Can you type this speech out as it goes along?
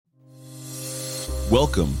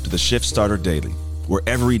Welcome to the Shift Starter Daily, where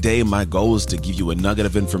every day my goal is to give you a nugget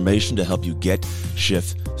of information to help you get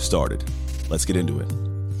shift started. Let's get into it.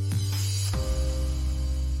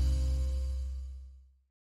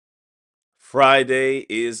 Friday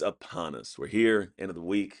is upon us. We're here, end of the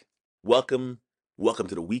week. Welcome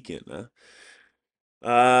to the weekend,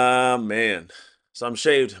 huh? Man. So I'm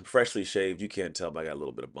shaved, I'm freshly shaved. You can't tell, but I got a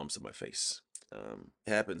little bit of bumps in my face. It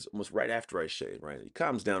happens almost right after I shave, right? It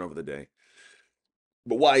calms down over the day.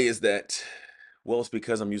 But why is that? Well, it's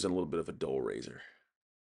because I'm using a little bit of a dull razor.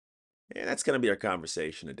 And that's going to be our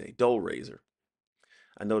conversation today. Dull razor.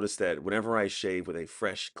 I noticed that whenever I shave with a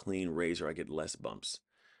fresh, clean razor, I get less bumps.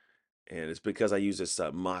 And it's because I use this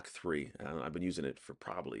Mach 3. I've been using it for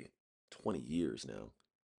probably 20 years now.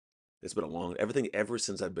 It's been everything ever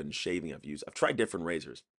since I've been shaving, I've tried different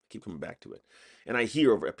razors. I keep coming back to it. And I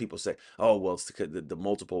hear over people say, oh, well, it's the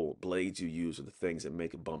multiple blades you use are the things that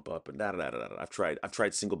make it bump up and da da da da da. I've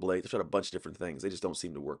tried single blades. I've tried a bunch of different things. They just don't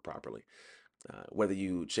seem to work properly. Whether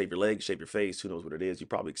you shave your legs, shave your face, who knows what it is, you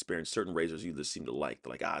probably experience certain razors you just seem to like.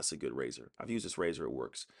 They're like, it's a good razor. I've used this razor, it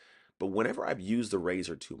works. But whenever I've used the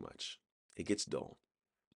razor too much, it gets dull.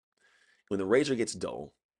 When the razor gets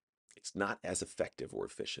dull, it's not as effective or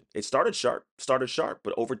efficient. It started sharp,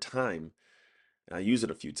 but over time, I use it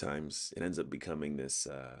a few times, it ends up becoming this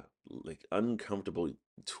like uncomfortable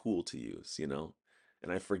tool to use,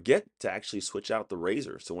 And I forget to actually switch out the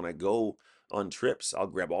razor. So when I go on trips, I'll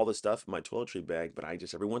grab all the stuff in my toiletry bag, but I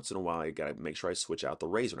just every once in a while I gotta make sure I switch out the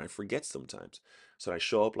razor, and I forget sometimes. So I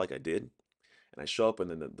show up like I did, and I show up, and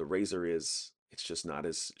then the razor it's just not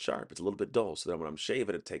as sharp. It's a little bit dull. So then when I'm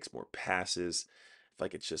shaving, it takes more passes. If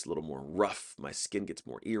like it's just a little more rough, my skin gets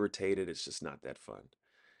more irritated. It's just not that fun.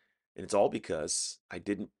 And it's all because I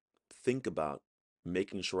didn't think about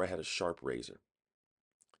making sure I had a sharp razor.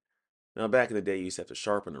 Now, back in the day, you used to have to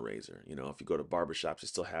sharpen a razor. If you go to barbershops, they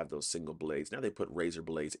still have those single blades. Now they put razor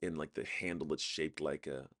blades in like the handle that's shaped like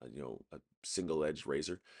a single-edged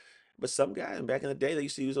razor. But some guy back in the day, they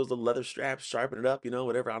used to use those little leather straps, sharpen it up,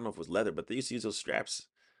 whatever. I don't know if it was leather, but they used to use those straps,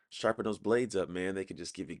 sharpen those blades up, man. They could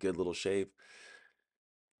just give you a good little shave.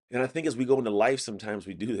 And I think as we go into life, sometimes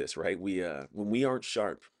we do this, right? When we aren't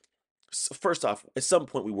sharp, first off, at some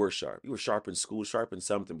point we were sharp. You were sharp in school, sharp in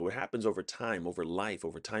something. But what happens over time, over life,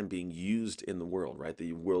 over time being used in the world, right?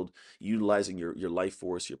 The world utilizing your life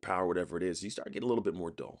force, your power, whatever it is, you start getting a little bit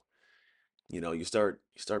more dull. You start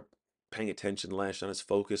paying attention less, not as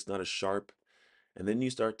focused, not as sharp. And then you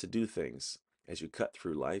start to do things as you cut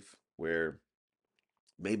through life where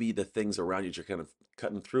maybe the things around you that you're kind of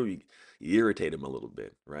cutting through, you irritate them a little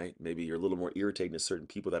bit, right? Maybe you're a little more irritating to certain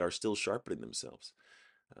people that are still sharpening themselves.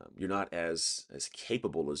 You're not as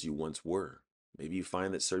capable as you once were. Maybe you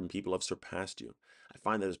find that certain people have surpassed you. I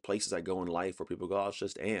find that there's places I go in life where people go, oh, it's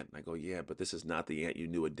just Ant. And I go, yeah, but this is not the Ant you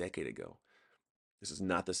knew a decade ago. This is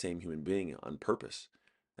not the same human being on purpose.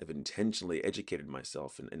 I've intentionally educated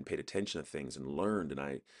myself and paid attention to things and learned,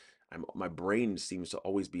 and my brain seems to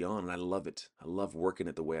always be on, and I love it. I love working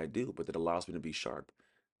it the way I do, but it allows me to be sharp.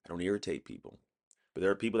 I don't irritate people, but there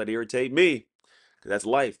are people that irritate me, because that's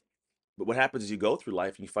life. But what happens is you go through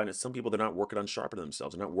life and you find that some people, they're not working on sharpening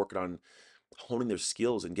themselves. They're not working on honing their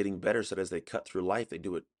skills and getting better so that as they cut through life, they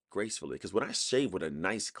do it gracefully. Because when I shave with a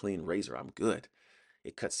nice, clean razor, I'm good.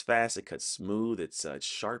 It cuts fast, it cuts smooth, it's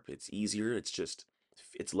sharp, it's easier,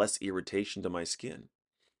 it's less irritation to my skin.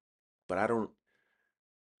 But I don't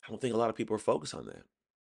think a lot of people are focused on that.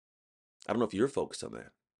 I don't know if you're focused on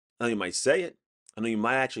that. I know you might say it. I know you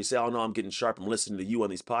might actually say, oh no, I'm getting sharp. I'm listening to you on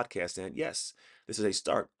these podcasts. And yes, this is a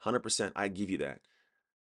start. 100%. I give you that.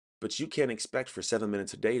 But you can't expect for 7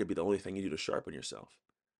 minutes a day to be the only thing you do to sharpen yourself.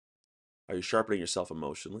 Are you sharpening yourself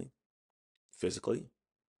emotionally, physically,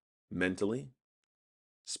 mentally,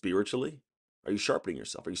 spiritually? Are you sharpening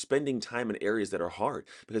yourself? Are you spending time in areas that are hard?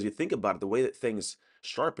 Because if you think about it, the way that things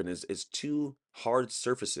sharpen is two hard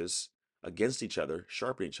surfaces against each other,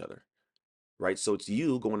 sharpen each other, right? So it's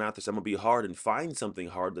you going out there, so I'm going to be hard and find something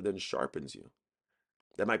hard that then sharpens you.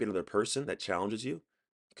 That might be another person that challenges you.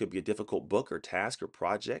 It could be a difficult book or task or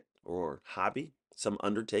project or hobby, some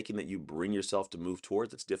undertaking that you bring yourself to move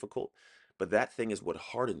towards that's difficult. But that thing is what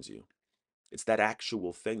hardens you. It's that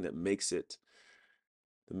actual thing that makes it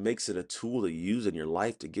a tool to use in your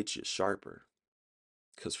life to get you sharper.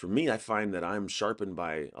 Because for me, I find that I'm sharpened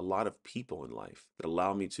by a lot of people in life that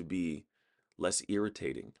allow me to be less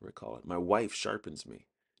irritating, recall it. My wife sharpens me,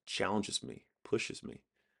 challenges me, pushes me.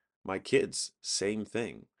 My kids, same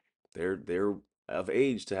thing. They're of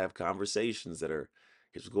age to have conversations that are,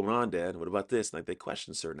 here's what's going on, Dad. What about this? And like they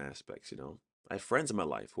question certain aspects. I have friends in my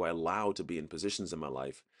life who I allow to be in positions in my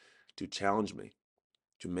life to challenge me,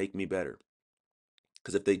 to make me better.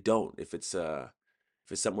 Because if they don't, if it's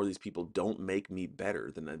something where these people don't make me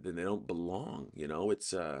better, then they don't belong.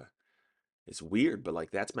 It's weird, but like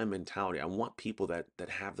that's my mentality. I want people that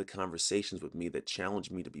have the conversations with me that challenge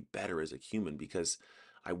me to be better as a human, because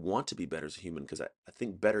I want to be better as a human, because I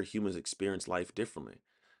think better humans experience life differently.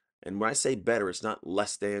 And when I say better, it's not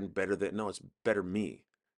less than, better than. No, it's better me,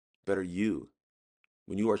 better you.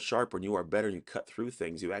 When you are sharp, when you are better, and you cut through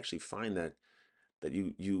things, you actually find that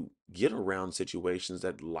you get around situations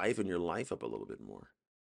that liven your life up a little bit more.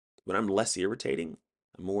 When I'm less irritating,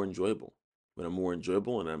 I'm more enjoyable. When I'm more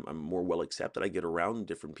enjoyable and I'm more well accepted, I get around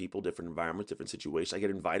different people, different environments, different situations. I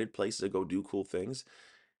get invited places to go do cool things.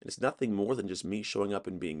 And it's nothing more than just me showing up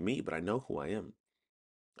and being me, but I know who I am.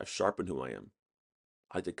 I've sharpened who I am.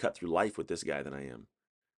 I like to cut through life with this guy that I am.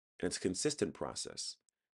 And it's a consistent process.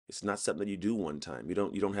 It's not something that you do one time. You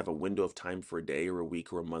don't have a window of time for a day or a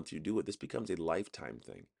week or a month you do it. This becomes a lifetime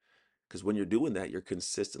thing. Because when you're doing that, you're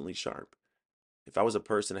consistently sharp. If I was a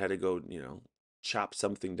person that had to go, chop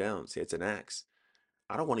something down, say it's an axe,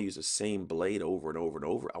 I don't want to use the same blade over and over and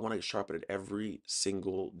over. I want to sharpen it every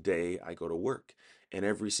single day I go to work. And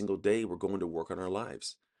every single day we're going to work on our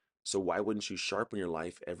lives. So why wouldn't you sharpen your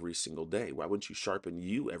life every single day? Why wouldn't you sharpen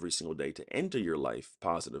you every single day to enter your life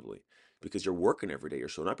positively? Because you're working every day, you're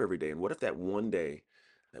showing up every day. And what if that one day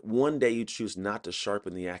you choose not to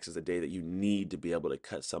sharpen the axe is the day that you need to be able to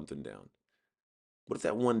cut something down? What if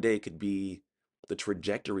that one day could be the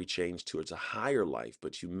trajectory change towards a higher life,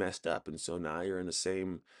 but you messed up, and so now you're in the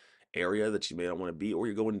same area that you may not want to be, or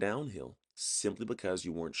you're going downhill simply because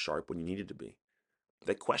you weren't sharp when you needed to be?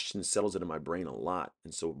 That question settles into my brain a lot,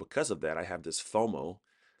 and so because of that, I have this FOMO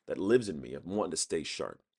that lives in me of wanting to stay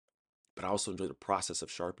sharp. But I also enjoy the process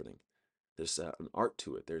of sharpening. There's an art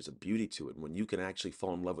to it. There's a beauty to it. And when you can actually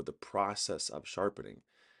fall in love with the process of sharpening,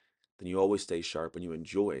 then you always stay sharp and you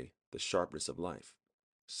enjoy the sharpness of life.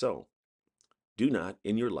 So, do not,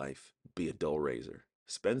 in your life, be a dull razor.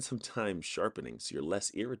 Spend some time sharpening so you're less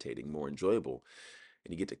irritating, more enjoyable,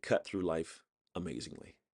 and you get to cut through life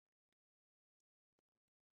amazingly.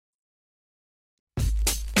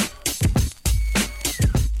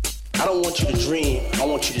 I don't want you to dream, I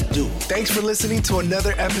want you to do. Thanks for listening to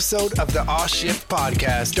another episode of the Aw Shift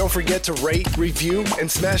Podcast. Don't forget to rate, review, and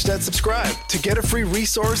smash that subscribe. To get a free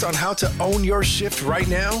resource on how to own your shift right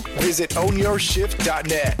now, visit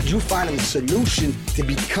ownyourshift.net. You finding a solution to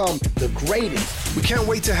become the greatest. We can't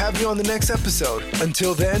wait to have you on the next episode.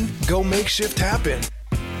 Until then, go make shift happen.